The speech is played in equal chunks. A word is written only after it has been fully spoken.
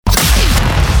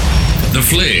The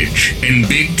Flidge and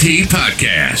Big T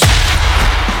Podcast.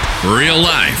 Real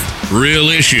life, real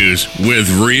issues with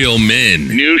real men.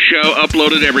 New show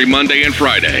uploaded every Monday and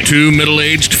Friday. Two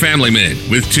middle-aged family men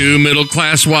with two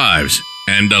middle-class wives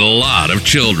and a lot of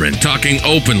children talking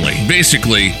openly.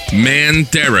 Basically, man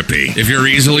therapy. If you're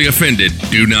easily offended,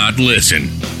 do not listen.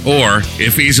 Or,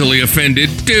 if easily offended,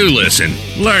 do listen.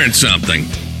 Learn something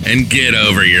and get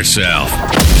over yourself.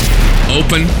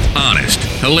 Open, honest,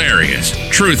 hilarious,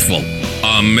 truthful,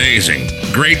 amazing,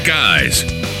 great guys,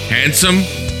 handsome,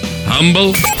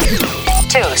 humble.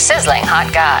 Two sizzling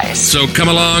hot guys. So come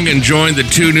along and join the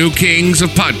two new kings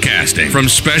of podcasting. From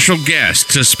special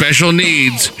guests to special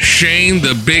needs, Shane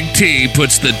the Big T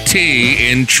puts the T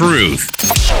in truth.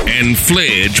 And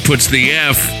Flidge puts the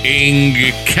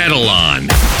F-ing kettle on.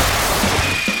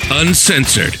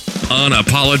 Uncensored,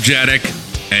 unapologetic,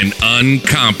 and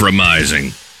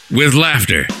uncompromising. With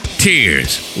laughter,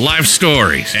 tears, life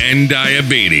stories, and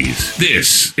diabetes.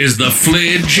 This is the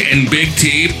Flidge and Big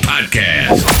T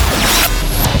Podcast.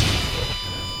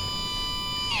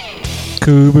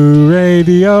 Kubu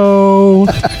Radio.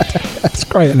 That's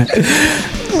great, isn't it?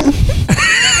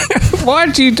 Why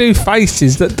do you do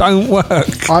faces that don't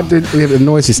work? I did. The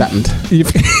noises happened.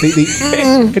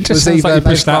 It just sounds like you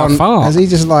pushed out a fart. Has he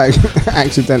just like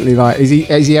accidentally like? Is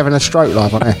he having a stroke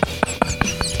live on air?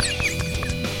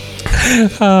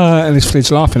 And his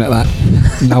Flidge laughing at that.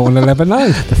 No one will ever know.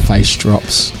 The face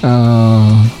drops.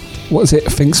 What is it?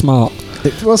 Think smart.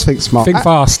 It was think smart. Think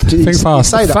fast. Think fast.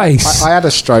 Say that. Face. I had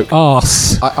a stroke.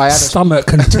 Arse. I had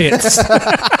stomach and tits.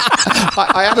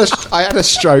 I had a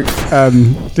stroke.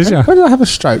 Did you? When did I have a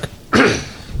stroke?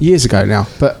 Years ago now.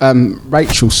 But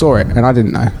Rachel saw it and I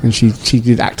didn't know. And she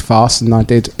did act fast and I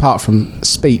did, apart from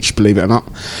speech, believe it or not.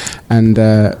 And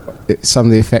some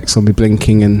of the effects on me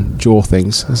blinking and jaw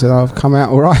things. I said, I've come out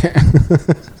all right.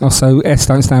 Also, S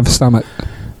don't stand for stomach.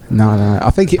 No. I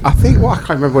think I can't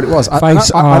remember what it was.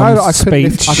 Face, I know that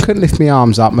speech. I couldn't lift my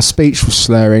arms up. My speech was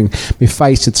slurring. My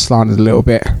face had slanted a little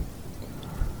bit.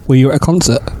 Were you at a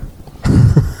concert?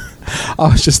 I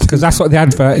was just because that's what the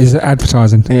advert is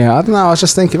advertising. Yeah, I don't know. I was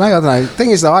just thinking, mate. I don't know. Thing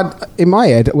is, though, in my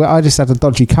head, I just had a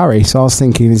dodgy curry, so I was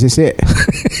thinking, is this it?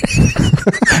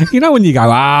 You know when you go,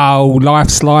 oh,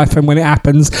 life's life, and when it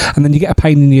happens, and then you get a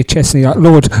pain in your chest, and you're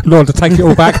like, Lord, I take it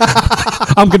all back.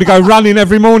 I'm going to go running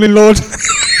every morning, Lord.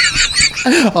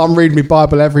 I'm reading my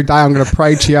Bible every day. I'm going to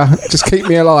pray to you. Just keep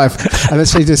me alive. And then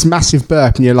see this massive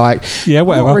burp, and you're like, yeah,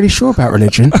 whatever. I'm not really sure about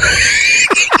religion.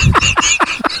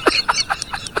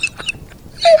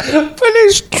 But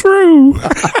it's true.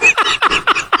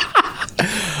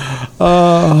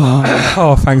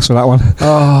 Oh, thanks for that one.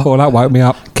 Oh, that woke me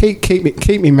up.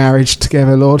 Keep me marriage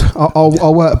together, Lord.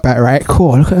 I'll work better at it.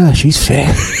 Cool. Look at her. She's fair.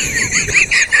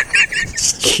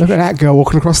 Look at that girl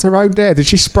walking across the road there. Did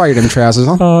she spray them trousers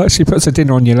on? Oh, she puts her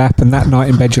dinner on your lap, and that night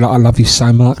in bed you're like, I love you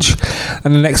so much.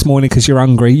 And the next morning, because you're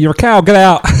hungry, you're a cow. Get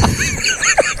out.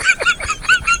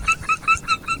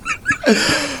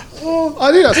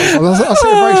 I do that sometimes. I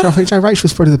say to Rachel, I think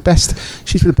Rachel's probably the best.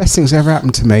 She's the best thing's ever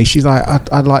happened to me. She's like,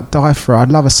 I'd like die for her. I'd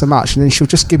love her so much, and then she'll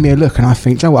just give me a look, and I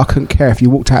think, Joe, I couldn't care if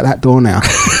you walked out that door now.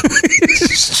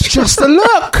 Just a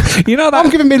look. You know that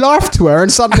I'm giving me life to her,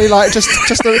 and suddenly, like, just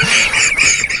a.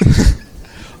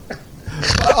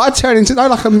 I turn into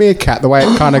like a meerkat, the way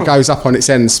it kind of goes up on its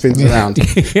end and spins around.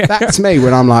 Yeah. That's me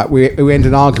when I'm like, we end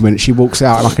an argument, she walks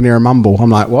out and I can hear a mumble. I'm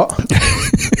like, what?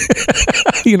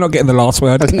 You're not getting the last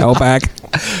word. Hell bag.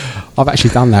 I've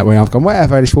actually done that when I've gone,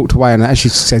 whatever, and she walked away, and as she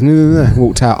said, no,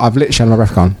 walked out, I've literally had my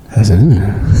breath gone.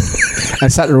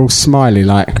 And sat there all smiley,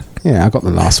 like, yeah, I got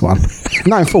the last one.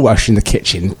 Knowing full well she's in the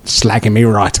kitchen, slagging me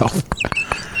right off.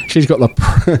 She's got the...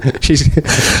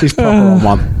 she's proper on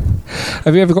one.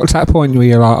 Have you ever got to that point where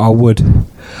you're like, I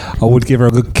would give her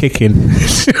a good kicking?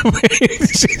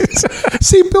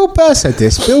 See, Bill Burr said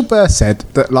this. Bill Burr said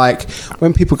that, like,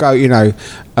 when people go, you know,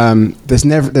 there's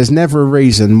never a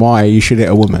reason why you should hit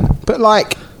a woman, but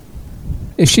like,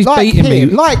 if she's like beating me,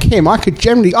 like him, I could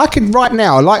right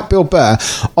now, like Bill Burr,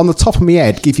 on the top of my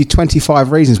head, give you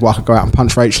 25 reasons why I could go out and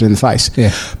punch Rachel in the face.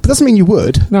 Yeah, but doesn't mean you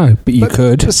would. No, but you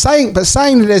could. But saying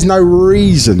that there's no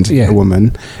reason to hit a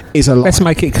woman is a lie. Let's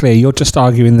make it clear. You're just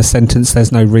arguing the sentence.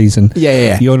 There's no reason.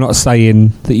 Yeah. You're not saying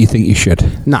that you think you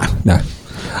should. No.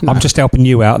 I'm just helping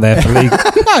you out there for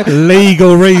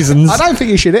legal reasons. I don't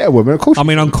think you should hit a woman. Of course. I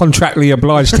mean, I'm contractually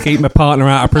obliged to keep my partner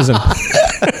out of prison.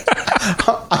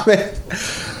 I mean,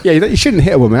 yeah, you shouldn't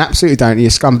hit a woman. Absolutely don't. You're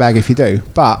a scumbag if you do.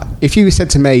 But if you said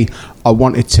to me, I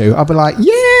wanted to, I'd be like,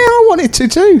 yeah, I wanted to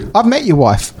too. I've met your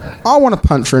wife. I want to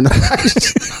punch her in the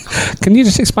face. Can you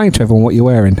just explain to everyone what you're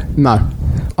wearing? No.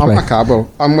 Okay, I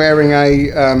will. I'm wearing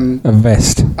a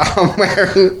vest.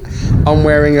 I'm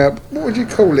wearing a, what would you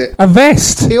call it? A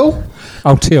vest. Teal?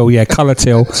 Oh, teal, yeah, colour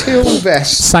teal. Teal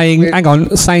vest.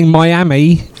 Saying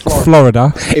Miami,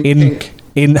 Florida in pink.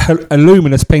 In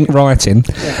luminous pink writing,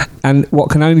 and what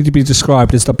can only be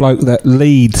described as the bloke that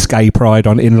leads gay pride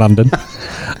in London.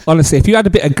 Honestly, if you had a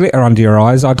bit of glitter under your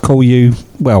eyes, I'd call you,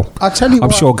 well, I'll tell you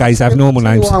I'm sure gays have normal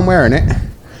names. Why I'm wearing it?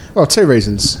 Well, two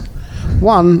reasons.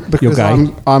 One, because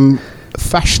I'm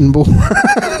fashionable,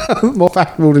 more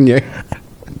fashionable than you.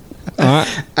 All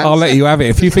right, I'll let you have it.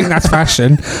 If you think that's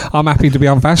fashion, I'm happy to be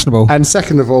unfashionable. And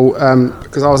second of all,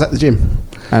 because I was at the gym.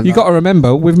 And you got to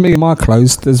remember, with me and my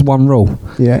clothes, there's one rule.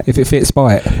 Yeah. If it fits,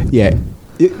 buy it. Yeah.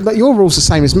 But your rule's the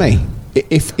same as me.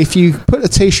 If you put a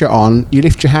T-shirt on, you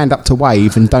lift your hand up to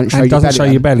wave and don't show your belly. And doesn't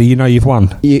show your belly, you know you've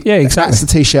won. Yeah, exactly. That's the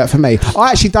T-shirt for me.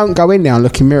 I actually don't go in there and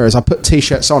look in mirrors. I put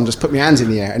T-shirts on, just put my hands in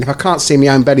the air. And if I can't see my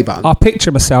own belly button... I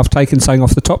picture myself taking something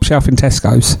off the top shelf in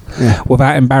Tesco's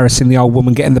without embarrassing the old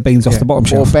woman getting the beans off the bottom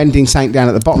shelf. Or bending something down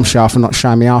at the bottom shelf and not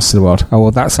showing my arse to the world. Oh,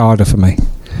 well, that's harder for me.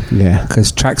 Yeah.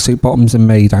 Because tracksuit bottoms and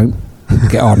me don't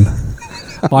get on.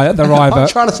 I arrive I'm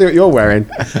trying to see what you're wearing.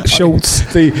 Shorts.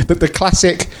 The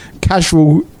classic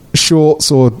casual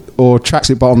shorts or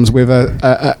tracksuit bottoms with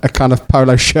a kind of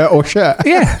polo shirt or shirt.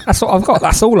 Yeah, that's what I've got.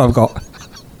 That's all I've got.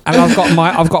 And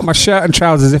I've got my shirt and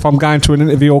trousers if I'm going to an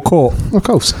interview or court. Of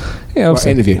course. Yeah, what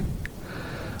interview?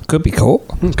 Could be court.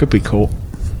 Could be court.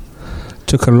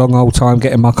 Took a long old time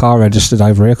getting my car registered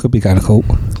over here. Could be going to court.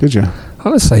 Did you?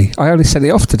 Honestly, I only sent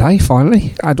it off today.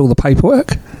 Finally, I had all the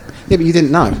paperwork. Yeah, but you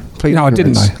didn't know. No, I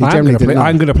didn't know.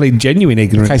 I'm going to plead genuine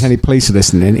ignorance. In case any police are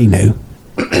listening, he knew.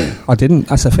 I didn't.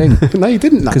 That's the thing. No, you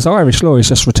didn't know. Because Irish law is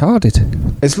just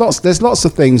retarded. There's lots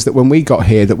of things that when we got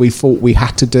here that we thought we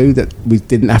had to do that we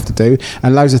didn't have to do,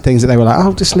 and loads of things that they were like,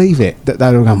 oh, just leave it. That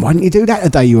they were going, why didn't you do that the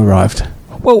day you arrived?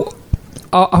 Well,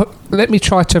 let me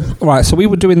try to... Right, so we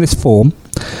were doing this form.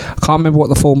 I can't remember what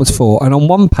the form was for. And on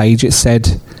one page it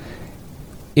said,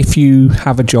 if you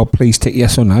have a job, please tick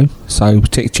yes or no. So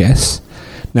tick yes.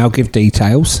 Now give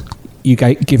details. You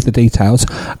give the details.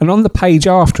 And on the page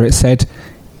after it said,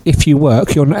 if you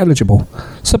work, you're not eligible.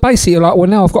 So basically you're like, well,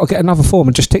 now I've got to get another form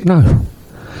and just tick no.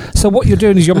 So what you're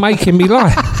doing is you're making me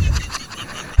lie.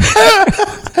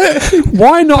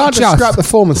 Why not just scrap the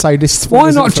form and say this?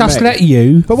 Why not just let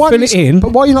you fill it in?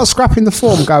 But why are you not scrapping the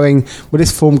form, going, well,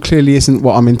 this form clearly isn't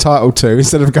what I'm entitled to,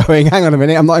 instead of going, hang on a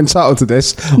minute, I'm not entitled to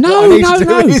this. No.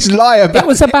 Lie about it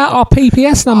was about our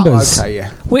PPS numbers,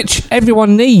 which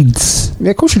everyone needs.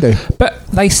 Yeah, of course you do. But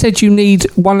they said you need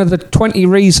one of the 20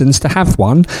 reasons to have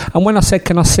one. And when I said,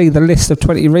 can I see the list of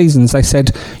 20 reasons? They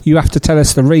said, you have to tell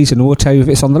us the reason and we'll tell you if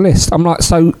it's on the list. I'm like,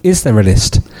 so is there a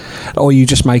list? Or are you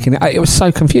just making it? It was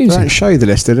so confusing. They don't show you the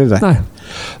list, did they? No.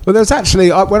 But there was actually,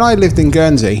 when I lived in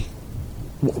Guernsey,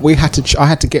 I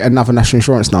had to get another national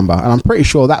insurance number, and I'm pretty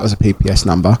sure that was a PPS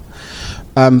number.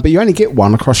 But you only get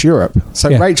one across Europe.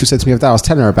 So Rachel said to me the other day, I was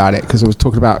telling her about it because I was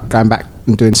talking about going back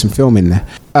and doing some filming there.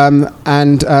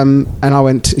 And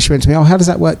she went to me, oh, how does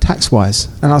that work tax-wise?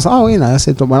 And I was like, oh, I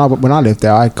said, when I lived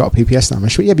there, I got a PPS number.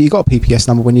 She went, yeah, but you got a PPS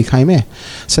number when you came here.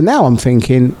 So now I'm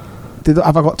thinking,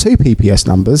 have I got two PPS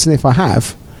numbers? And if I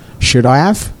have, should I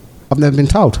have? I've never been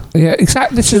told. Yeah,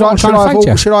 exactly. This is what I'm trying to find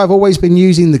you. Should I have always been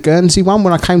using the Guernsey one?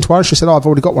 When I came to Irish, I said, I've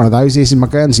already got one of those. This is my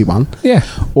Guernsey one. Yeah.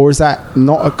 Or is that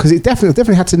not... Because it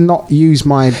definitely had to not use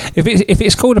my... If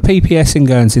it's called a PPS in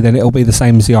Guernsey, then it'll be the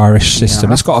same as the Irish system.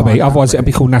 Yeah, it's got to be. Otherwise, it'll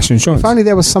be called national insurance. If only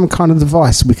there was some kind of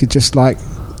device we could just,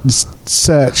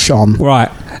 search on. Right.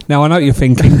 Now, I know what you're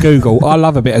thinking, Google. I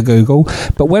love a bit of Google.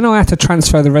 But when I had to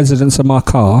transfer the residence of my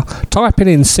car, typing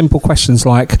in simple questions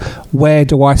like, where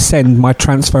do I send my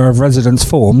transfer of residence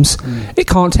forms? It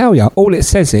can't tell you. All it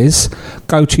says is,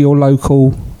 go to your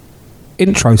local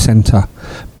intro centre.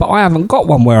 But I haven't got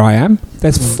one where I am.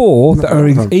 There's 4 that are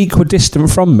equidistant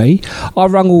from me. I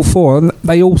rang all 4 and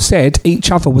they all said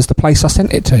each other was the place I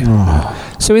sent it to.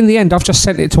 Oh. So in the end, I've just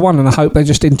sent it to one and I hope they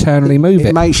just internally move it.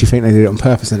 It makes you think they did it on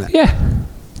purpose, doesn't it? Yeah.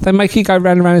 They make you go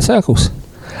round and round in circles.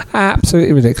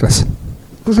 Absolutely ridiculous.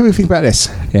 What do you think about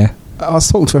this? Yeah. I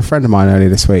was talking to a friend of mine earlier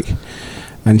this week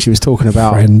and she was talking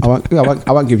about... Friend.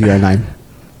 I won't give you her name.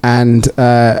 And...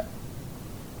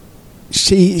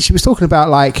 She was talking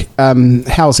about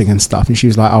housing and stuff, and she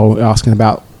was asking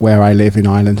about where I live in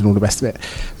Ireland and all the rest of it,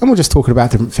 and we're just talking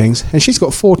about different things. And she's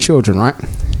got 4 children, right?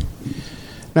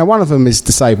 Now one of them is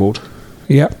disabled.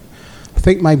 Yep. I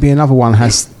think maybe another one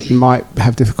might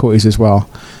have difficulties as well.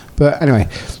 But anyway,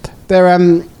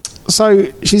 they're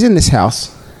so she's in this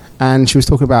house, and she was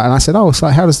talking about, and I said, oh, so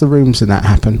how does the rooms and that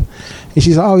happen? And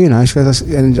she's like, oh, she goes,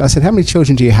 and I said, how many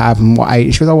children do you have and what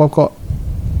age? She goes, oh, I've got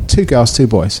 2 girls, 2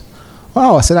 boys.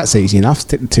 Oh, I said, that's easy enough.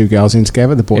 Stick the 2 girls in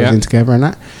together, the boys in together and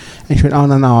that. And she went, oh,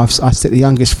 no, I stick the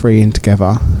youngest 3 in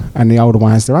together and the older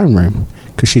one has their own room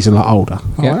because she's a lot older.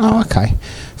 I went, oh, okay,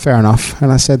 fair enough.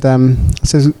 And I said,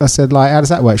 like, how does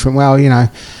that work? She went, well, you know,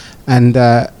 and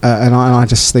I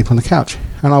just sleep on the couch.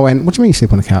 And I went, what do you mean you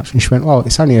sleep on the couch? And she went, well,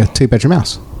 it's only a 2-bedroom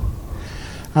house.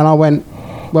 And I went,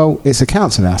 well, it's a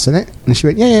council house, isn't it? And she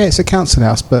went, yeah, it's a council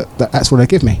house, but that's what they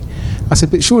give me. I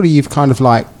said, but surely you've kind of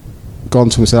like gone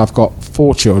to and said, I've got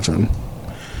 4 children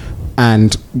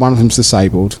and one of them's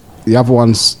disabled, the other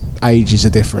one's ages are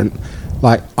different,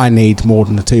 like I need more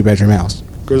than a 2-bedroom house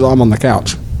because I'm on the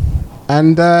couch.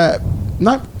 And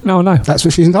no, that's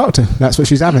what she's entitled to, that's what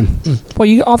she's having.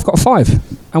 Well, I've got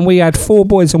 5 and we had 4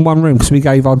 boys in one room because we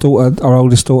gave our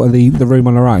oldest daughter the room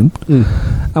on her own.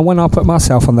 And when I put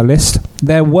myself on the list,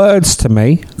 their words to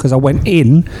me, because I went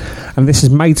in, and this is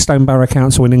Maidstone Borough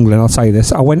Council in England, I'll say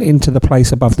this, I went into the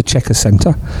place above the Chequers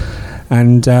Centre,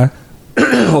 and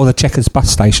or the Chequers bus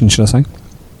station, should I say.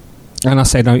 And I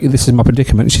said, oh, this is my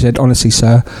predicament. She said, honestly,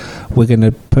 sir, we're going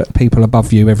to put people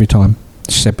above you every time.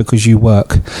 She said, because you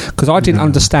work. Because I didn't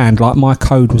understand, like my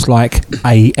code was like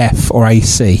AF or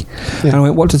AC. And I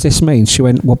went, what does this mean? She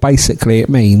went, well, basically it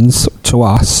means to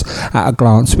us, at a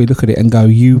glance, we look at it and go,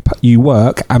 you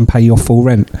work and pay your full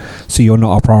rent, so you're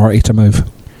not a priority to move.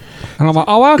 And I'm like,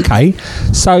 oh, okay.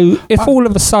 So if all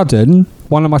of a sudden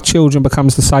one of my children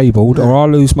becomes disabled or I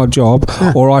lose my job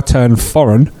or I turn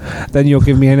foreign, then you'll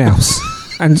give me an house.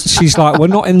 And she's like, well,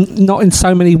 not in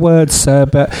so many words, sir,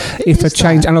 but if a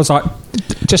change... And I was like,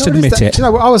 just admit it. Do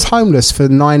you know, I was homeless for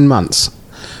 9 months,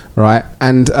 right?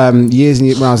 And years and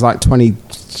years, when I was like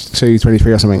 22,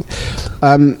 23 or something.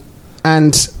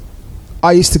 And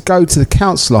I used to go to the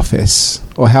council office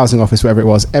or housing office, whatever it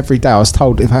was, every day. I was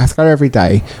told if I have to go every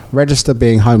day, register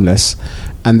being homeless,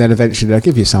 and then eventually they'll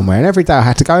give you somewhere. And every day I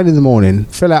had to go in the morning,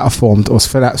 fill out a form or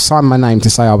sign my name to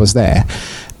say I was there.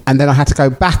 And then I had to go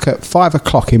back at 5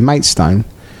 o'clock in Maidstone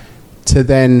to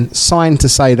then sign to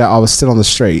say that I was still on the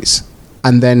streets.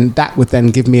 And then that would then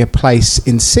give me a place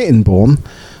in Sittingbourne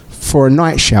for a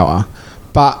night shelter.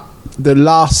 But the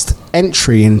last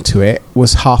entry into it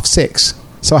was 6:30.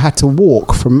 So I had to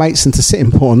walk from Maidstone to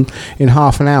Sittingbourne in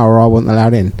half an hour or I wasn't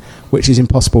allowed in, which is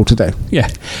impossible to do. Yeah.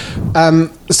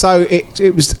 So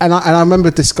it was, and I remember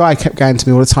this guy kept going to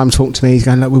me all the time, talking to me. He's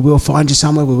going, like, we will find you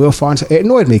somewhere, we will find you. It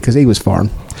annoyed me because he was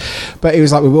foreign. But he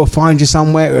was like, we will find you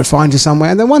somewhere, we'll find you somewhere.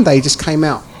 And then one day he just came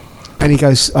out and he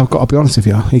goes, I've got to be honest with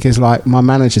you. He goes, like, my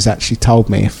manager's actually told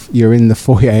me if you're in the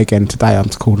foyer again today, I'm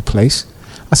to call the police.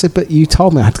 I said, but you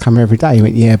told me I had to come here every day. He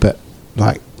went, yeah, but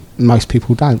like most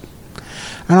people don't.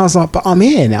 And I was like, but I'm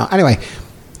here now. Anyway,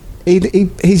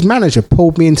 his manager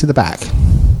pulled me into the back,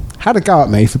 had a go at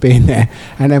me for being there,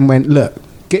 and then went, look,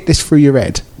 get this through your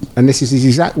head. And this is his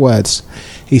exact words.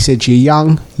 He said, you're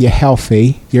young, you're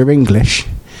healthy, you're English.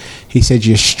 He said,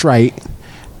 you're straight.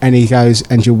 And he goes,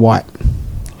 and you're white.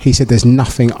 He said, there's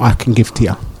nothing I can give to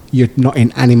you. You're not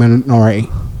in any minority.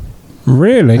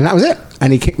 Really? And that was it.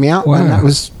 And he kicked me out. Wow. And that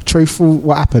was truthful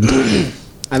what happened.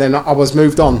 And then I was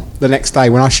moved on the next day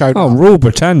when I showed up. Oh, Rule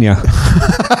Britannia.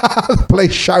 The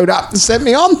police showed up and sent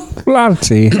me on.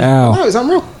 Bloody hell. No, it was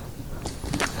unreal.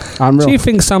 Do you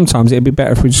think sometimes it'd be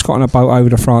better if we just got on a boat over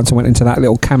to France and went into that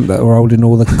little camp that were holding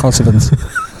all the Kosovans?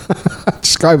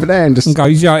 Just go over there and just... And go,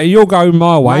 yeah, you're going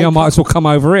my way, I might as well come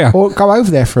over here. Or go over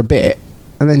there for a bit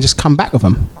and then just come back with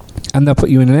them. And they'll put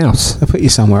you in an house. They'll put you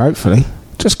somewhere, hopefully.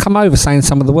 Just come over saying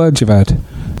some of the words you've heard.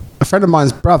 A friend of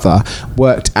mine's brother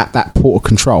worked at that port of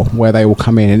control where they all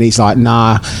come in, and he's like,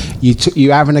 nah,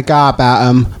 you having a go about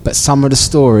them, but some of the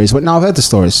stories... Well, no, I've heard the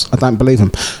stories. I don't believe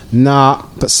them. Nah,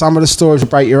 but some of the stories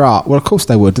will break your heart. Well, of course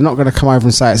they would. They're not going to come over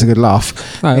and say it's a good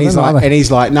laugh. No, and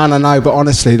he's like, no, but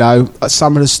honestly, though,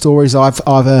 some of the stories I've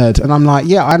heard. And I'm like,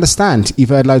 yeah, I understand. You've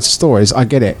heard loads of stories. I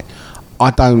get it. I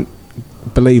don't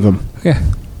believe them. Yeah.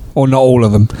 Or not all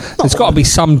of them. There's got to be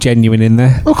some genuine in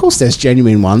there. Well, of course there's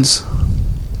genuine ones.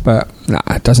 But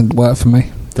it doesn't work for me.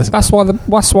 That's why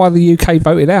the UK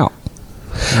voted out.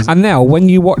 And now, when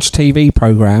you watch TV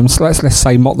programmes, let's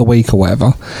say Mock the Week or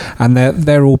whatever, and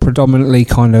they're all predominantly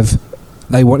kind of,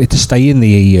 they wanted to stay in the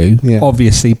EU,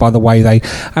 obviously, by the way they...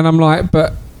 And I'm like,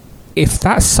 but if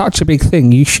that's such a big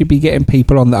thing, you should be getting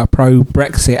people on that are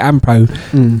pro-Brexit and pro,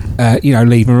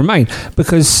 leave and remain.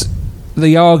 Because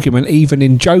the argument, even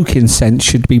in joking sense,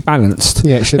 should be balanced.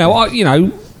 Yeah, it should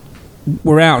be.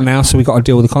 We're out now, so we've got to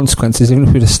deal with the consequences. Even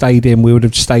if we'd have stayed in, we would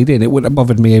have stayed in. It wouldn't have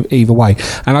bothered me either way.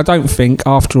 And I don't think,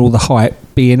 after all the hype,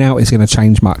 being out is going to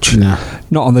change much. No.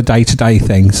 Not on the day-to-day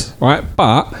things, right?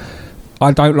 But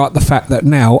I don't like the fact that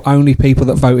now only people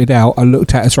that voted out are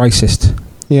looked at as racist.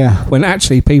 Yeah. When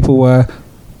actually people were,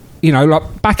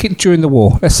 like during the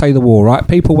war, let's say the war, right?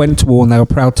 People went to war and they were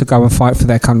proud to go and fight for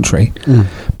their country.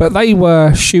 But they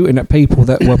were shooting at people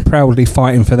that were proudly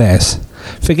fighting for theirs.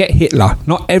 Forget Hitler.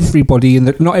 Not every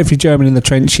German in the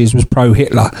trenches was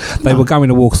pro-Hitler. They were going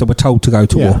to war because they were told to go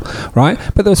to war, right?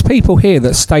 But there was people here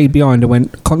that stayed behind and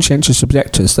went conscientious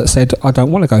objectors that said, I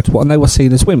don't want to go to war, and they were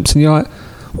seen as wimps. And you're like,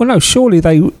 well, no, surely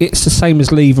it's the same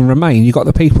as leave and remain. You've got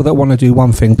the people that want to do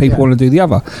one thing, people want to do the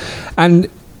other. And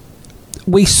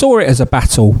we saw it as a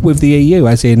battle with the EU,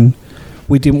 as in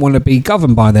we didn't want to be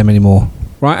governed by them anymore,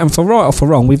 right? And for right or for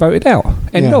wrong, we voted out.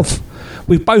 End of.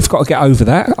 We've both got to get over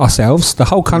that ourselves. The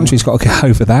whole country's got to get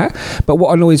over that. But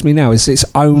what annoys me now is it's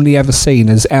only ever seen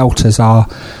as out as our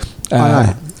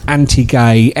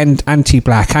anti-gay, and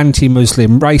anti-black,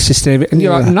 anti-Muslim, racist, and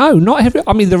you're like, no, not every.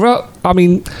 I mean, there are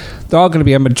going to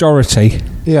be a majority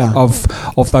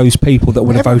of those people that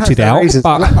would have voted out.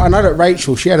 But I know that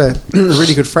Rachel, she had a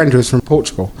really good friend who was from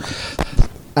Portugal,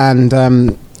 and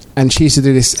she used to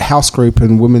do this house group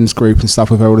and women's group and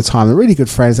stuff with her all the time. They're really good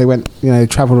friends. They went,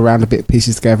 travelled around a bit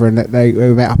pieces together, and they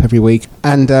met up every week.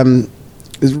 And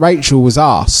Rachel was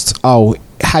asked,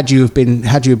 had you been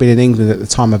in England at the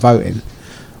time of voting,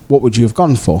 what would you have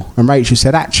gone for? And Rachel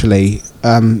said, actually,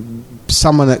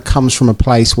 someone that comes from a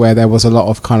place where there was a lot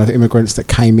of kind of immigrants that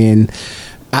came in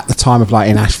at the time of, like,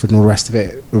 in Ashford and all the rest of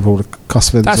it, with all the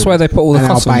Kosovans. That's where they put all the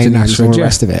Kosovans in Ashford, and all the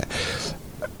rest of it.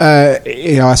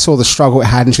 I saw the struggle it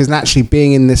had, and she was actually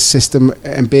being in this system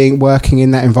and working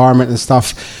in that environment and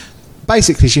stuff.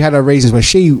 Basically, she had her reasons where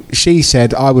she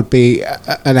said, I would be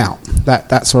an out.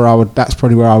 That's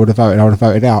probably where I would have voted. I would have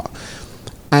voted out.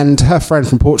 And her friend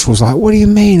from Portugal was like, what do you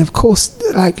mean? Of course,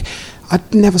 like, I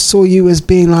never saw you as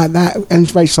being like that. And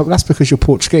Rachel's like, that's because you're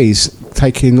Portuguese,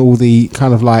 taking all the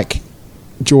kind of like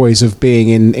joys of being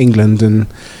in England and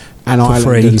Ireland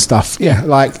free. And stuff. Yeah,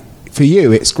 like, for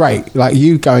you, it's great. Like,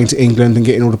 you going to England and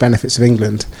getting all the benefits of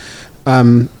England.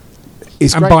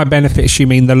 Is and great. By benefits, you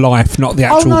mean the life, not the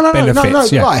actual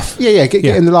benefits. No, life.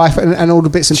 Getting the life and all the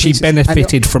bits and pieces. She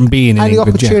benefited from being in England.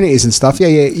 And the opportunities and stuff. Yeah,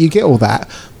 you get all that.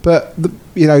 But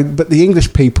but the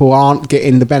English people aren't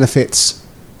getting the benefits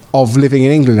of living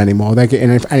in England anymore. They're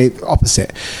getting any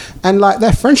opposite. And like,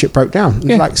 their friendship broke down.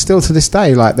 Yeah. Like, still to this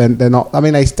day, like, they're not. I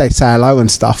mean, they say hello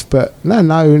and stuff, but no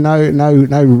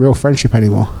real friendship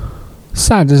anymore.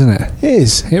 Sad, isn't it? It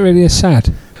is. It really is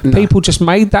sad. No. People just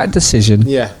made that decision.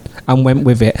 Yeah. And went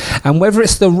with it. And whether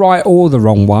it's the right or the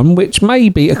wrong one, which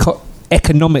maybe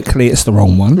economically it's the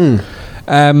wrong one,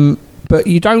 but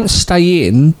you don't stay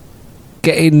in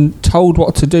getting told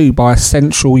what to do by a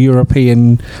Central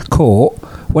European court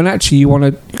when actually you want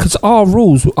to, because our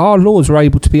laws are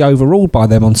able to be overruled by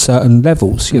them on certain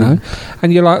levels, you know,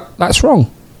 and you're like, that's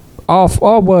wrong.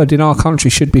 Our word in our country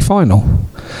should be final.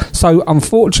 So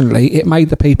unfortunately, it made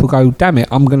the people go, damn it,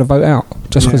 I'm going to vote out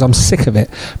just because I'm sick of it.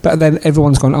 But then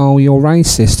everyone's gone, oh, you're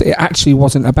racist. It actually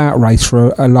wasn't about race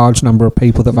for a large number of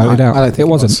people that voted out. I don't think it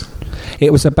wasn't.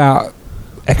 It was about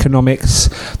economics,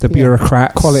 the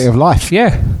bureaucrats, quality of life.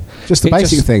 Yeah, just the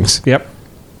basic things. Yep.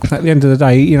 At the end of the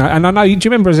day, you know, and I know, do you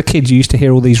remember as a kid you used to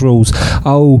hear all these rules?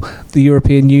 Oh, the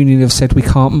European Union have said we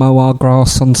can't mow our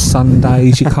grass on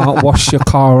Sundays, you can't wash your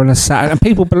car on a Saturday, and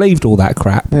people believed all that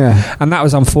crap. Yeah. And that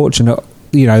was unfortunate,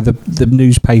 you know, the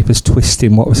newspapers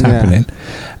twisting what was happening,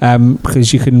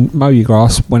 because you can mow your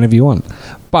grass whenever you want.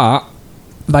 But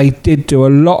they did do a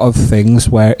lot of things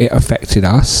where it affected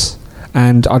us,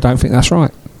 and I don't think that's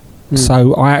right.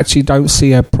 So I actually don't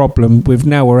see a problem with,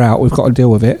 now we're out, we've got to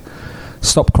deal with it.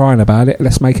 Stop crying about it.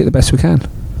 Let's make it the best we can.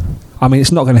 I mean,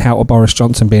 it's not going to help with Boris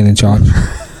Johnson being in charge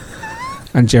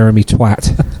and Jeremy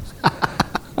Twat.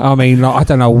 I mean, like, I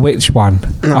don't know which one.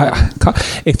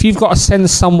 If you've got to send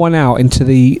someone out into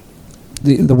the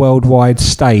worldwide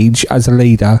stage as a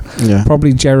leader,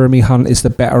 probably Jeremy Hunt is the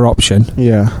better option.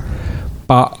 Yeah,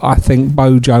 but I think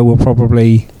Bojo will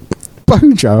probably.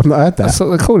 Bojo, I've not heard that. That's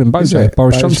what they call him, Bojo.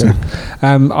 Boris Johnson.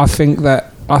 I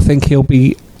think he'll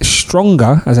be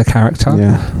stronger as a character,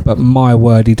 but my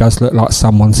word, he does look like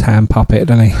someone's hand puppet,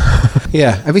 doesn't he?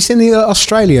 Yeah. Have you seen the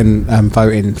Australian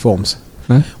voting forms?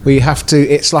 No? Where you have to,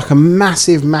 it's like a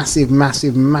massive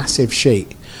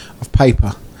sheet of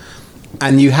paper,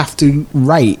 and you have to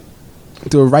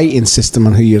do a rating system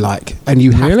on who you like, and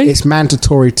you have, it's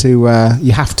mandatory to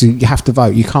you have to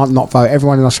vote. You can't not vote.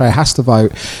 Everyone in Australia has to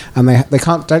vote, and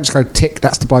don't just go tick,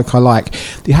 that's the bloke I like.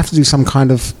 You have to do some kind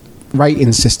of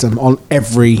rating system on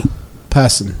every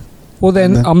person, Well,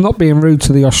 then I'm not being rude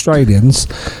to the Australians.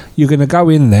 You're going to go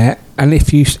in there, and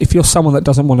if you're someone that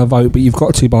doesn't want to vote, but you've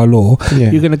got to by law,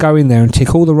 you're going to go in there and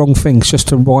tick all the wrong things just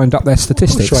to wind up their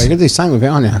statistics. Sure, you're going to do the same with it,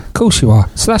 aren't you? Of course you are.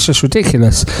 So that's just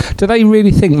ridiculous. Do they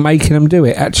really think making them do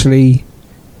it actually...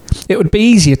 It would be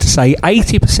easier to say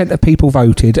 80% of people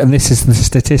voted, and this is the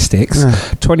statistics,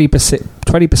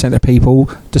 20% of people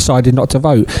decided not to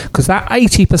vote. Because that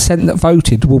 80% that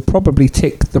voted will probably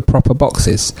tick the proper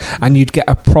boxes, and you'd get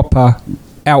a proper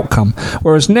outcome.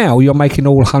 Whereas now you're making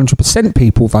all 100%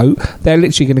 people vote. They're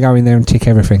literally going to go in there and tick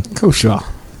everything. Of course you are.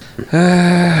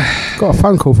 Got a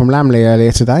phone call from Lamley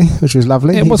earlier today, which was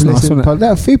lovely. It was nice, wasn't it?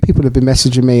 A few people have been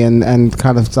messaging me and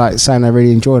kind of like saying they're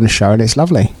really enjoying the show, and it's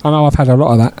lovely. I know, I've had a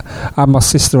lot of that. I had my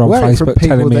sister on Facebook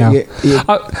telling me how.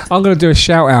 I'm going to do a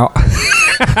shout out.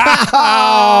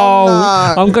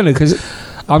 I'm going to, because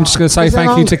I'm just going to say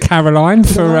thank you to Caroline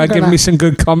for giving me some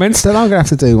good comments. Then I'm going to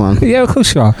have to do one. Yeah, of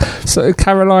course you are. So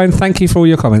Caroline, thank you for all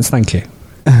your comments. Thank you.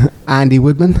 Andy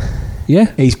Woodman.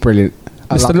 Yeah. He's brilliant.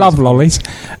 Mr. Love Lollies.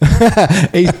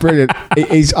 He's brilliant.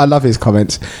 I love his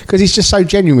comments because he's just so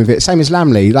genuine with it. Same as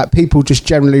Lamley, like people just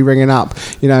generally ringing up,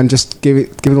 and just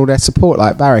giving all their support,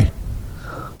 like Barry.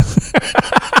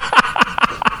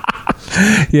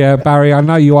 Yeah, Barry, I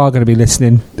know you are going to be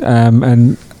listening,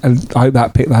 and I hope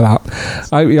that picked that up.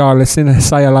 I hope you are listening.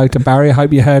 Say hello to Barry. I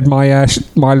hope you heard my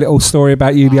my little story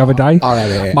about you the other day. I'll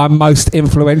edit it. My most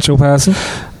influential person.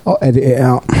 I'll edit it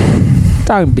out.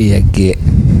 Don't be a git.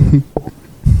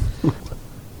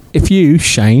 If you,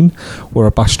 Shane, were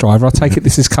a bus driver, I take it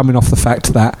this is coming off the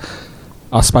fact that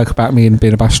I spoke about me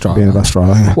being a bus driver. Being a bus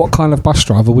driver, yeah. What kind of bus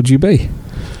driver would you be?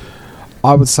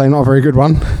 I would say not a very good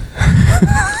one.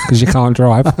 Because you can't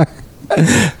drive. I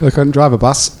couldn't drive a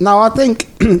bus. No, I think...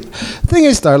 thing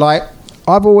is, though, like,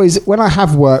 I've always... When I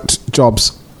have worked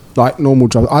jobs, like normal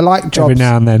jobs, I like jobs... Every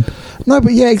now and then. No,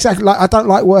 but yeah, exactly. Like, I don't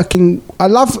like working... I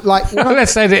love, like...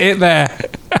 Let's edit it there.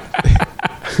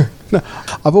 No,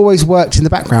 I've always worked in the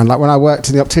background. Like when I worked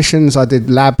in the opticians, I did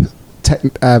I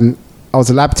was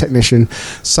a lab technician,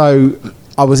 so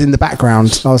I was in the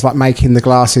background. I was like making the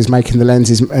glasses, making the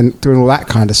lenses, and doing all that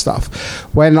kind of stuff.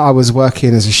 When I was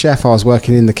working as a chef, I was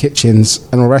working in the kitchens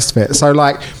and all the rest of it. So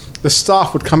like the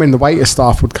staff would come in, the waiter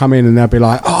staff would come in, and they'd be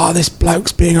like, "Oh, this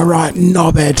bloke's being a right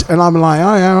knobhead," and I'm like,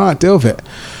 "Oh yeah, all right, deal with it."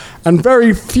 And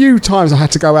very few times I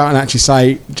had to go out and actually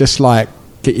say, just like,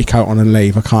 get your coat on and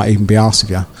leave. I can't even be arsed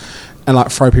with you. And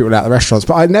like throw people out the restaurants.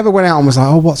 But I never went out and was like,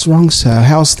 "Oh, what's wrong, sir?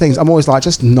 How's things?" I'm always like,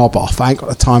 just knob off. I ain't got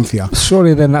the time for you.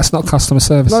 Surely then that's not customer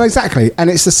service. No, exactly. And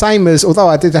it's the same as, although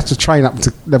I did have to train up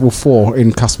to level 4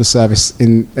 in customer service, but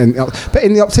in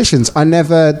the opticians, I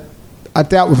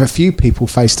dealt with a few people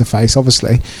face to face,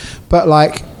 obviously. But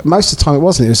like most of the time it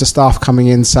wasn't. It was the staff coming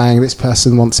in saying, this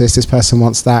person wants this person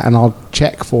wants that, and I'll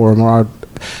check for them, or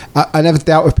I never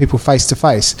dealt with people face to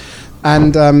face.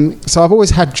 And so I've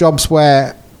always had jobs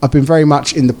where I've been very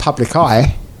much in the public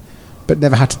eye, but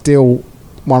never had to deal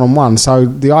one-on-one. So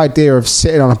the idea of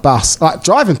sitting on a bus, like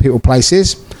driving people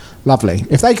places, lovely.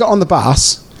 If they got on the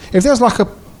bus, if there was like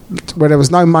where there was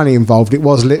no money involved, it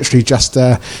was literally just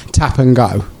a tap and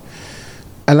go.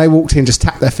 And they walked in, just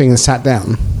tapped their thing and sat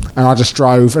down. And I just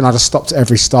drove, and I just stopped at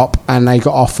every stop, and they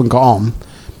got off and got on.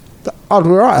 I'd be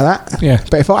all right at that. Yeah.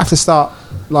 But if I have to start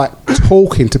like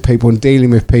talking to people and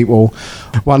dealing with people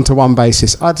one-to-one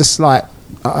basis, I just like...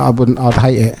 I'd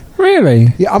hate it.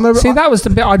 Really? Yeah. That was the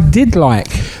bit I did like.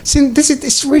 See,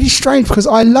 it's really strange because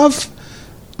I love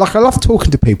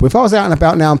talking to people. If I was out and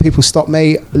about now and people stop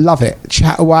me, love it.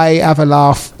 Chat away, have a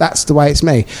laugh. That's the way it's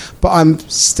me. But I'm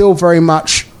still very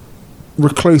much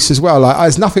recluse as well. Like,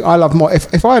 there's nothing I love more.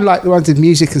 If I like when I did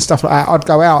music and stuff like that, I'd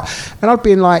go out and I'd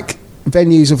be in like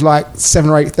venues of like 7,000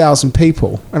 or 8,000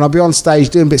 people, and I'd be on stage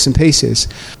doing bits and pieces,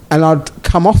 and I'd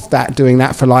come off that doing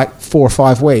that for like 4 or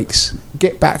 5 weeks,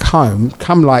 get back home,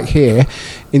 come like here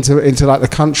into like the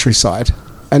countryside,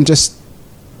 and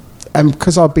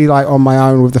because I'd be like on my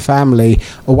own with the family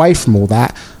away from all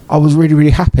that, I was really,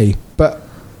 really happy. But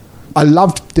I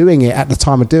loved doing it at the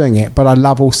time of doing it, but I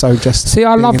love also just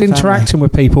I loved interacting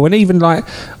with people. And even like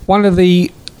one of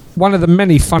the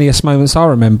many funniest moments I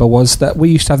remember was that we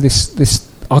used to have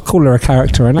this I call her a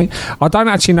character, and I don't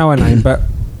actually know her name, but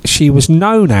she was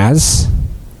known as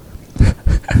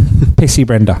Pissy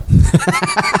Brenda.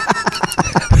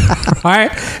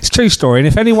 Right? It's a true story, and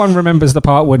if anyone remembers the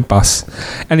Parkwood bus.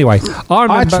 Anyway,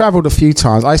 I travelled a few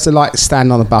times. I used to like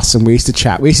stand on a bus and we used to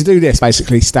chat. We used to do this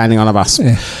basically, standing on a bus.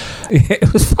 Yeah.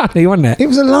 It was funny, wasn't it? It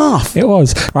was a laugh. It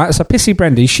was. Right, so Pissy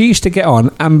Brendy, she used to get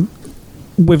on, and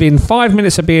within 5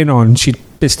 minutes of being on, she'd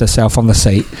pissed herself on the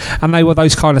seat, and they were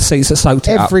those kind of seats that soaked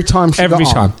it up. Every time she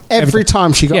got on. Every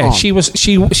time she got on. Yeah,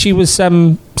 she was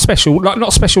special, like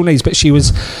not special needs, but she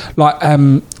was like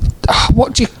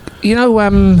what do you know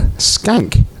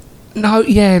skank. No,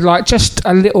 yeah, like just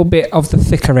a little bit of the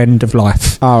thicker end of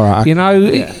life. All right. You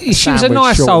know, she was a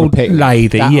nice old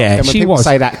lady. She was.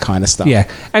 Say that kind of stuff.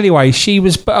 Yeah. Anyway, she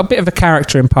was a bit of a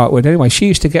character in Parkwood. Anyway, she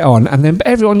used to get on, and then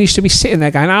everyone used to be sitting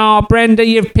there going, "Oh, Brenda,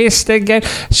 you've pissed again."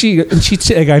 She'd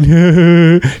sit there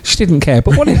going, she didn't care.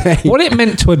 But what it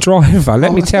meant to a driver,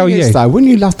 let me tell you. Though, wouldn't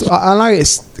you love to? I know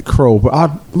it's cruel, but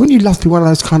wouldn't you love to be one of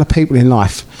those kind of people in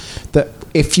life that,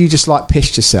 if you just like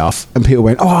pissed yourself and people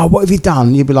went, "Oh, what have you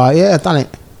done?" You'd be like, "Yeah, I've done it."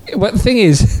 Well, the thing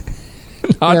is,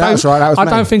 I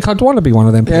don't think I'd want to be one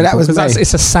of them people. Yeah, that was me.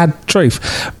 It's a sad truth.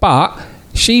 But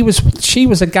she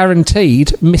was a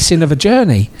guaranteed missing of a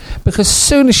journey, because as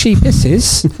soon as she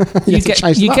pisses,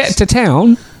 you get to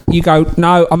town. You go,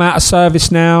 "No, I'm out of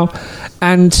service now,"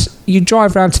 and you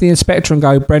drive round to the inspector and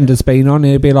go, "Brenda's been on."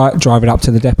 He'll be like, "Drive it up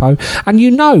to the depot," and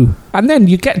and then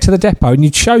you get to the depot and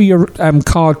you'd show your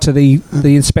card to the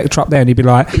inspector up there, and he'd be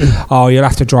like, "Oh, you'll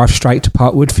have to drive straight to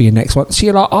Parkwood for your next one." So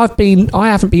you're like, I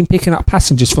haven't been picking up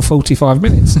passengers for 45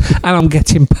 minutes and I'm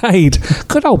getting paid.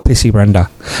 Good old pissy Brenda.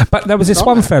 But there was this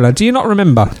one fella. Do you not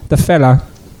remember the fella?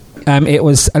 It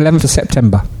was 11th of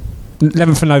September.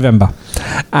 11th of November,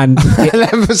 and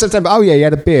 11th of September. Oh yeah, he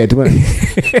had a beard, wasn't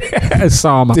he?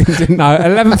 Sama. No,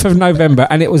 11th of November,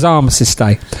 and it was Armistice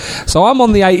Day. So I'm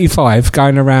on the 85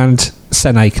 going around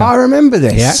Seneca. I remember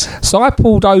this. Yeah. So I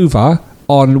pulled over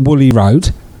on Woolly Road,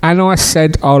 and I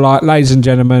said, ladies and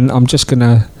gentlemen, I'm just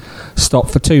gonna stop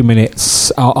for 2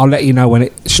 minutes. I'll let you know when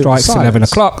it strikes 11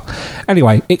 o'clock.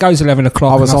 Anyway, it goes 11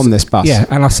 o'clock. I was on this bus. Yeah,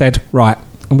 and I said, right,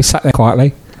 and we sat there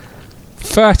quietly.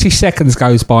 30 seconds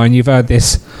goes by and you've heard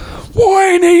this,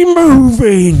 "Why ain't he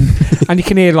moving?" And you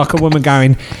can hear like a woman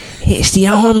going, "It's the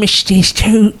Armistice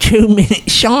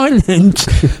 2-minute silence."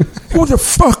 "What the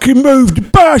fucking move the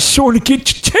bus trying to get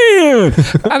to town?"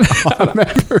 And I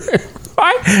remember it.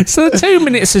 Right? So the 2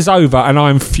 minutes is over and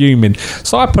I'm fuming.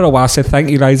 So I put away, I said, "Thank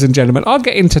you, ladies and gentlemen." I'll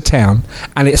get into town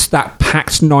and it's that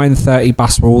packed 9:30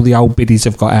 bus where all the old biddies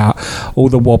have got out, all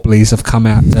the wobblies have come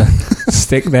out to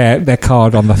stick their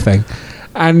card on the thing.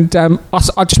 And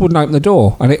I just wouldn't open the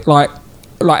door, and it like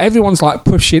everyone's like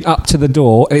pushing up to the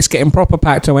door, and it's getting proper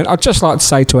packed. I went, "I'd just like to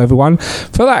say to everyone,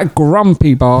 for that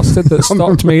grumpy bastard that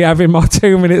stopped me having my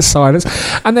 2 minutes silence."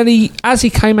 And then as he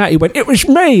came out, he went, "It was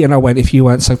me." And I went, "If you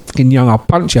weren't so fucking young, I'll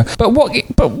punch you." But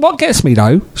what gets me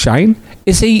though, Shane,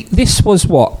 is this was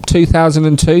what,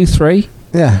 2002, 2003?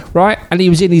 Yeah. Right? And he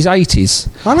was in his 80s.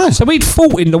 I know. So he'd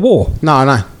fought in the war. No, I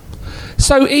know.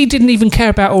 So he didn't even care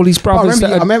about all his brothers.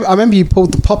 I remember you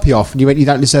pulled the poppy off and you went, "You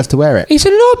don't deserve to wear it." He's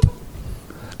a knob.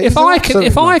 If I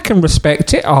can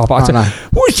respect it,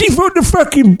 what's he for the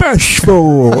fucking bus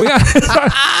for?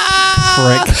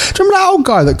 Prick. Do you remember that old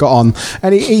guy that got on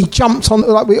and he jumped on,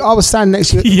 I was standing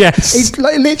next to you. Yes. He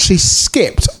literally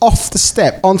skipped off the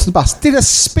step onto the bus, did a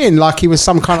spin like he was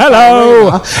some kind of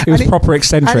hello. He was proper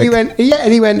eccentric. And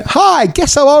he went, "Hi,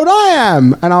 guess how old I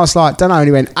am?" And I was like, "Don't know." And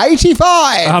he went,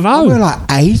 85. I know. And we were like,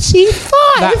 85?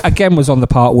 That again was on the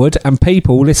Parkwood, and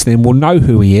people listening will know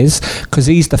who he is, because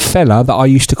he's the fella that I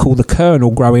used to call the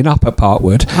Colonel growing up at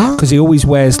Parkwood, because he always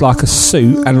wears like a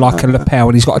suit and like a lapel,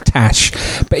 and he's got a tash.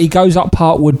 But he goes up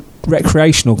Parkwood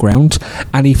recreational ground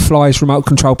and he flies remote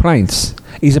control planes.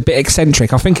 He's a bit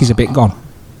eccentric. I think he's a bit gone.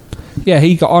 Yeah,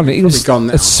 he got on it. He was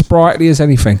as sprightly as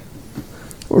anything.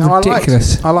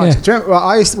 Ridiculous. I liked it. Do you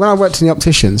remember, when I worked in the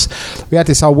opticians, we had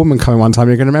this old woman coming one time.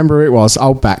 You're going to remember who it was,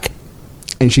 old back.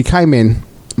 And she came in,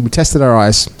 we tested her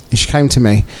eyes, and she came to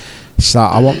me. She's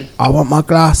like, I want my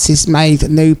glasses made a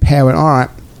new pair. I went, all right.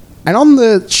 And on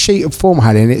the sheet of form I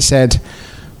had in, it said,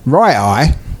 right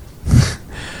eye,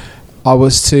 I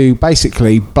was to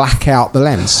basically black out the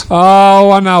lens. Oh,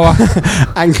 I know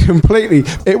her. And completely,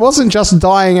 it wasn't just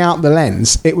dyeing out the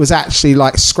lens, it was actually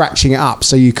like scratching it up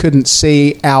so you couldn't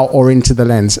see out or into the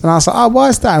lens. And I was like, "Oh, why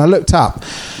is that?" And I looked up,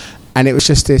 and it was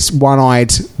just this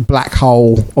one-eyed black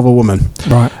hole of a woman.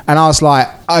 Right. And I was like,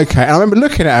 okay. And I remember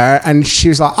looking at her, and she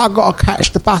was like, "I've got to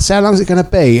catch the bus. How long is it going to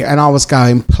be?" And I was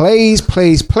going, "Please,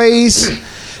 please, please,"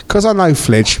 because I know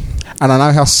Flidge, and I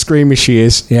know how screamy she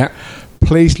is. Yeah.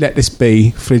 "Please let this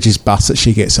be Flidge's bus that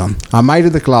she gets on." I made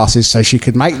her the glasses so she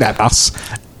could make that bus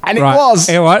And it was.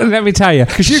 Let me tell you.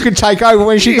 Because you could take over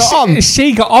when she got on.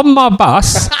 She got on my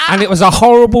bus, and it was a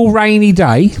horrible rainy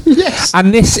day. Yes.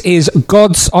 And this is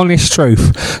God's honest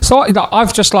truth. So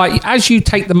I've just as you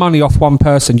take the money off one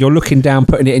person, you're looking down,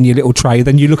 putting it in your little tray,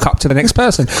 then you look up to the next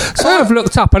person. So I've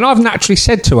looked up, and I've naturally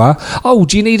said to her, "Oh,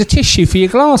 do you need a tissue for your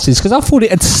glasses?" Because I thought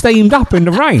it had steamed up in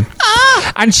the rain.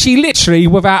 And she literally,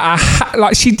 without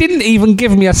she didn't even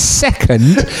give me a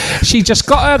second. She just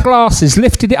got her glasses,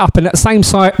 lifted it up, and at the same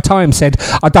time said,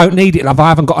 "I don't need it, love, I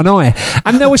haven't got an eye."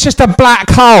 And there was just a black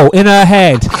hole in her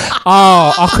head.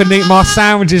 Oh, I couldn't eat my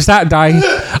sandwiches that day.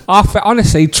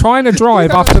 Honestly, trying to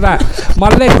drive after that, my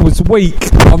leg was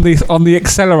weak on the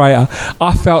accelerator.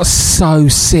 I felt so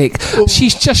sick.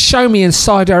 She's just shown me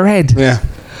inside her head. Yeah.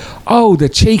 Oh, the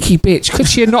cheeky bitch. Could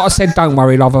she not have said, "Don't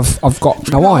worry, love, I've got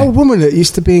no eye"? An old woman that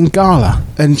used to be in Gala,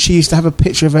 and she used to have a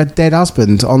picture of her dead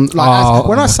husband on.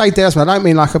 When I say dead husband, I don't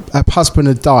mean like her husband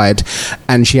had died,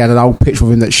 and she had an old picture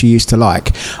of him that she used to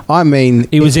like. I mean,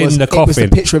 he was in the coffin. It was the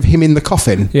picture of him in the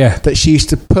coffin. Yeah, that she used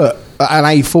to put an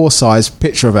A4 size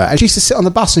picture of her, and she used to sit on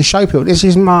the bus and show people, "This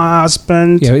is my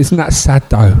husband." Yeah, isn't that sad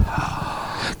though?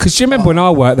 Because do you remember when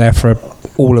I worked there for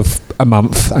all of a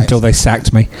month until they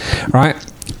sacked me, right?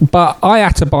 But I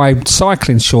had to buy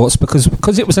cycling shorts because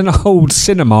it was an old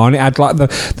cinema and it had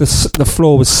the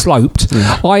floor was sloped.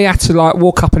 I had to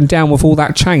walk up and down with all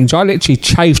that change. I literally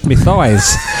chafed my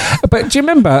thighs. But do you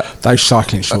remember those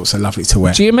cycling shorts are lovely to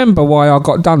wear? Do you remember why I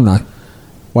got done though?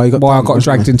 Why I got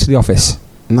dragged into the office?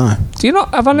 No. Do you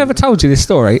not? Have I never told you this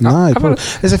story? No.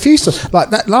 There's a few stories like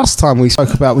that. Last time we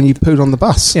spoke about when you pooed on the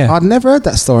bus. Yeah. I'd never heard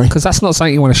that story. Because that's not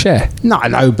something you want to share.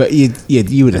 No, but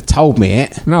you would have told me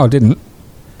it. No, I didn't.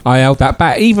 I held that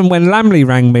back. Even when Lamley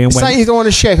rang me and went, "Say you don't want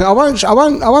to share." I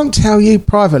won't tell you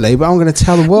privately, but I'm going to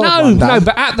tell the world. No.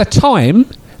 But at the time,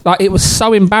 it was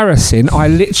so embarrassing. I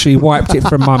literally wiped it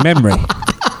from my memory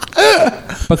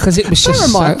because it was just.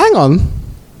 Hang on,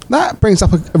 that brings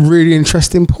up a really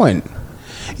interesting point.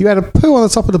 You had a poo on the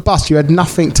top of the bus. You had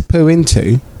nothing to poo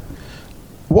into.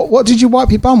 What did you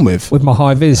wipe your bum with? With my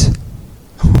high vis.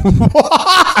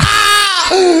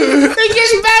 It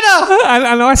gets better.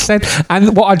 And I said,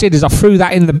 and what I did is I threw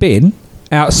that in the bin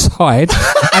outside,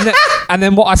 and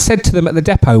then what I said to them at the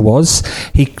depot was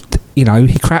he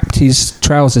crapped his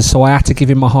trousers, so I had to give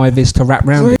him my high vis to wrap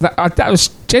round it. That was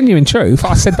genuine truth.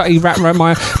 I said that he wrapped around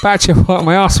my ass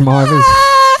and my high vis.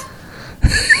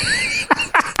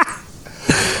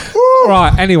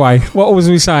 Right. Anyway, what was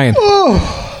we saying?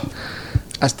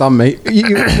 That's done, mate.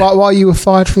 Why you were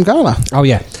fired from Gala? Oh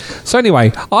yeah. So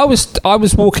anyway, I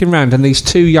was walking around and these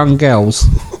two young girls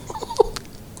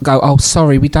go, "Oh,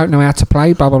 sorry, we don't know how to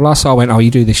play, blah blah blah." So I went, "Oh,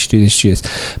 you do this, you do this, you do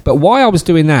this." But while I was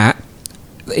doing that,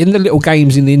 in the little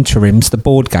games in the interims, the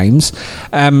board games,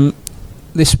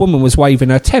 this woman was waving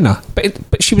her tenner,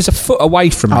 but she was a foot away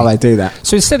from me. Oh, they do that.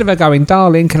 So instead of her going,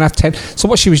 "Darling, can I have 10?" So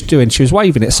what she was doing, she was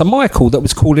waving it. So Michael, that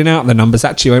was calling out the numbers,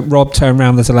 actually went, "Rob, turn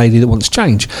around, there's a lady that wants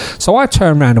change." So I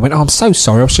turned around and went, "Oh, I'm so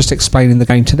sorry, I was just explaining the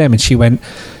game to them." And she went,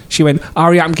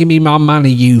 "Hurry up and give me my money,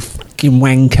 you fucking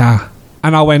wanker."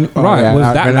 And I went, with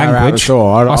that language,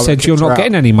 I said, "You're not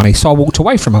getting any money." So I walked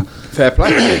away from her. Fair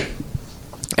play.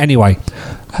 Anyway,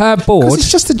 her board. Because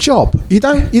it's just a job.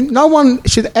 No one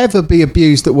should ever be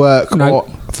abused at work or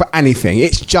for anything.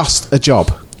 It's just a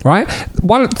job. Right?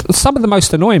 Some of the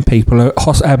most annoying people are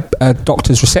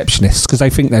doctors' receptionists because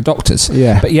they think they're doctors.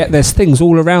 Yeah. But yet there's things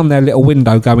all around their little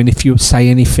window going, "If you say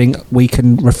anything, we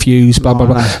can refuse, blah, blah,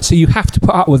 blah." No. So you have to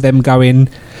put up with them going,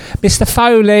 "Mr.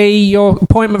 Foley, your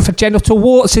appointment for genital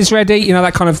warts is ready."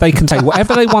 That kind of, they can say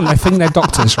whatever they want. They think they're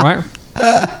doctors, right?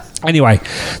 Anyway,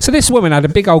 so this woman had a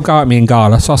big old go at me in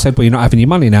Gala, so I said, "Well, you're not having your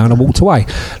money now," and I walked away.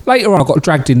 Later on, I got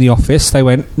dragged in the office. They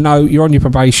went, "No, you're on your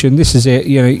probation, this is it,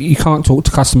 you can't talk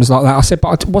to customers like that." I said,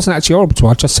 "But it wasn't actually horrible to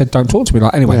her, I just said don't talk to me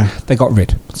like." Anyway, They got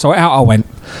rid. So out I went.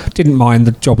 Didn't mind,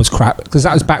 the job was crap, because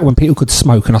that was back when people could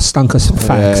smoke, and I stunk of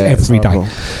fags every day.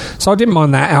 So I didn't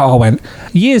mind that, out I went.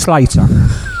 Years later...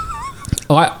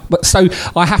 So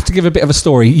I have to give a bit of a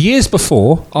story. Years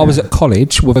before, I was at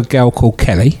college with a girl called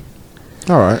Kelly.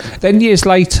 All right. Then years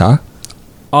later,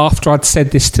 after I'd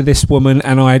said this to this woman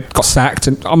and I got sacked,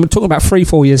 and I'm talking about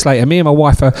 3-4 years later, me and my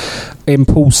wife are in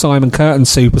Paul Simon Curtain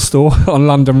Superstore on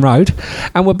London Road,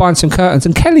 and we're buying some curtains,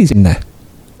 and Kelly's in there.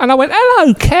 And I went,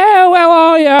 "Hello, Kel, how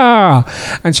are you?"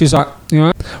 And she's like,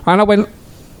 "And I went,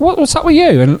 what's up with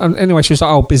you?" And anyway, she was like,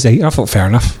 "Oh, busy." And I thought, fair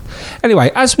enough.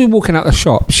 Anyway, as we were walking out the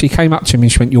shop, she came up to me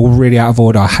and she went, "You're really out of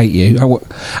order, I hate you."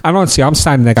 And honestly, I'm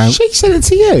standing there going... She said it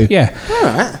to you? Yeah. All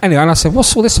right. Anyway, and I said,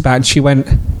 "What's all this about?" And she went,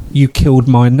 "You killed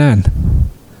my nan."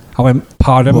 I went,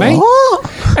 "Pardon me?"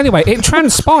 Anyway, it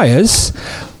transpires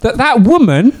that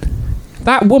woman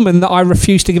That woman that I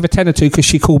refused to give a tenner to because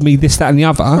she called me this, that and the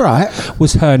other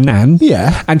was her nan.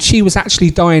 Yeah. And she was actually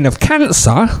dying of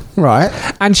cancer. Right.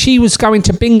 And she was going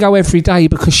to bingo every day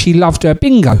because she loved her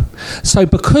bingo. So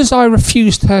because I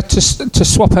refused her to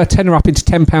swap her tenner up into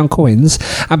 £10 coins,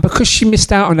 and because she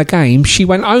missed out on a game, she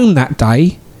went home that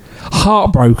day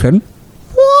heartbroken.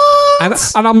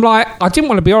 What? And I'm like, I didn't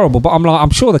want to be horrible, but I'm like,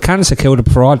 I'm sure the cancer killed her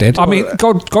before I did. I mean,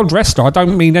 God rest her. I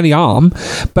don't mean any harm,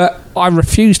 but I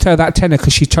refused her that tenner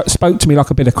because she spoke to me like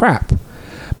a bit of crap.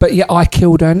 But yet I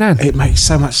killed her nan. It makes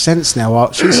so much sense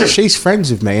now. She's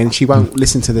friends with me and she won't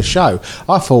listen to the show.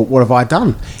 I thought, what have I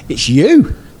done? It's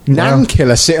you, nan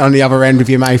killer, sitting on the other end with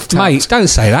your mouth. Mate, don't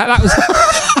say that. That was.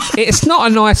 It's not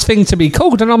a nice thing to be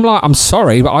called, and I'm like, I'm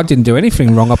sorry, but I didn't do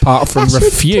anything wrong apart from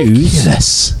refuse.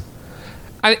 Ridiculous.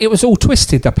 And it was all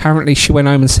twisted. Apparently, she went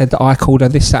home and said that I called her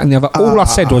this, that, and the other. All I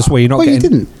said was, "Well, you're not getting." You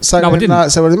didn't. So no, I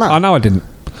didn't. So what does it matter? I know I didn't,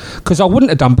 because I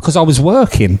wouldn't have done because I was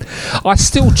working. I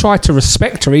still tried to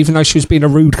respect her, even though she was being a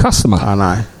rude customer. I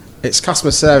know. It's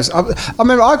customer service. I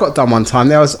remember I got done one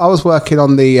time. I was working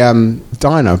on the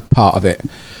diner part of it,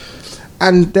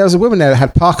 and there was a woman there that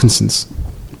had Parkinson's.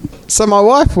 So my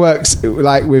wife works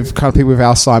like with kind of people with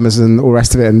Alzheimer's and all the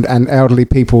rest of it, and elderly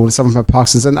people, and some of them have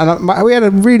Parkinson's. And we had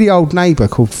a really old neighbour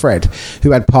called Fred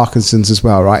who had Parkinson's as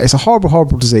well, right? It's a horrible,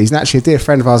 horrible disease. And actually, a dear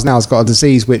friend of ours now has got a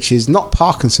disease which is not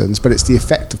Parkinson's, but it's the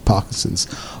effect of Parkinson's.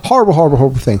 Horrible, horrible,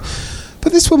 horrible thing.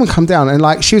 But this woman come down and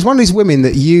like she was one of these women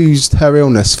that used her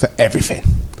illness for everything.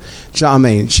 Do you know what I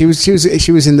mean? She was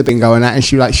in the bingo and that, and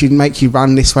she'd make you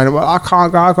run this way. Well, I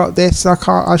can't go. I got this. I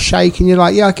can't. I shake, and you're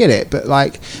like, yeah, I get it. But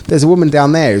like, there's a woman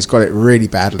down there who's got it really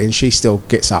badly, and she still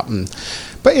gets up and.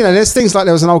 But you know, there's things like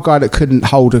there was an old guy that couldn't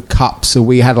hold a cup, so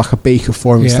we had like a beaker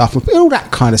for him and stuff, and all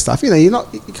that kind of stuff. You know,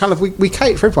 we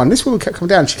cater for everyone. This woman kept coming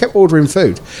down. She kept ordering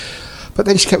food, but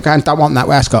then she kept going, "Don't want that.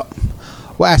 What else got?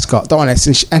 What else got? Don't want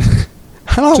this." And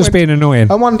just being annoying.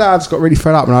 And one day I just got really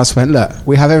fed up and I just went, look,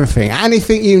 we have everything.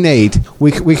 Anything you need,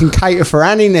 we can cater for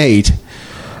any need.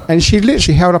 And she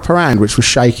literally held up her hand, which was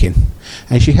shaking.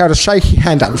 And she held a shaky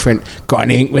hand up and she went, got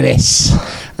any ink with this?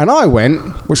 And I went,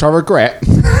 which I regret,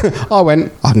 I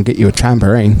can get you a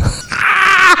tambourine.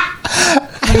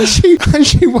 and she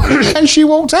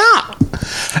walked out.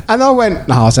 And I went,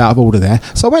 no, I was out of order there.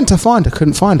 So I went to find her,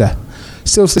 couldn't find her.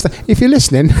 Still, if you're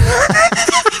listening...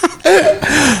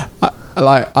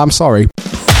 I'm sorry.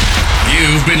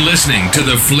 You've been listening to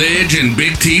the Flidge and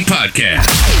Big T podcast.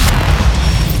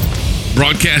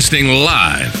 Broadcasting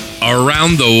live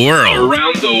around the world.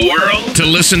 To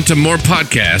listen to more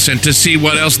podcasts and to see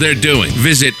what else they're doing,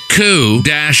 visit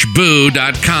coo-boo.com.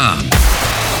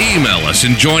 Email us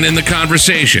and join in the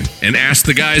conversation and ask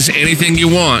the guys anything you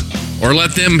want, or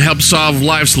let them help solve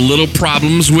life's little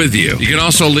problems with you. You can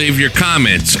also leave your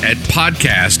comments at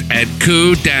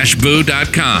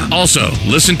podcast@coo-boo.com. Also,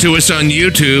 listen to us on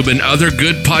YouTube and other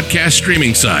good podcast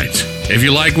streaming sites. If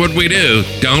you like what we do,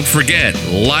 don't forget,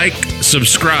 like,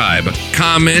 subscribe,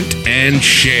 comment, and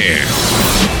share.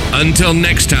 Until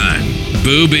next time,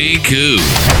 boo-be-coo.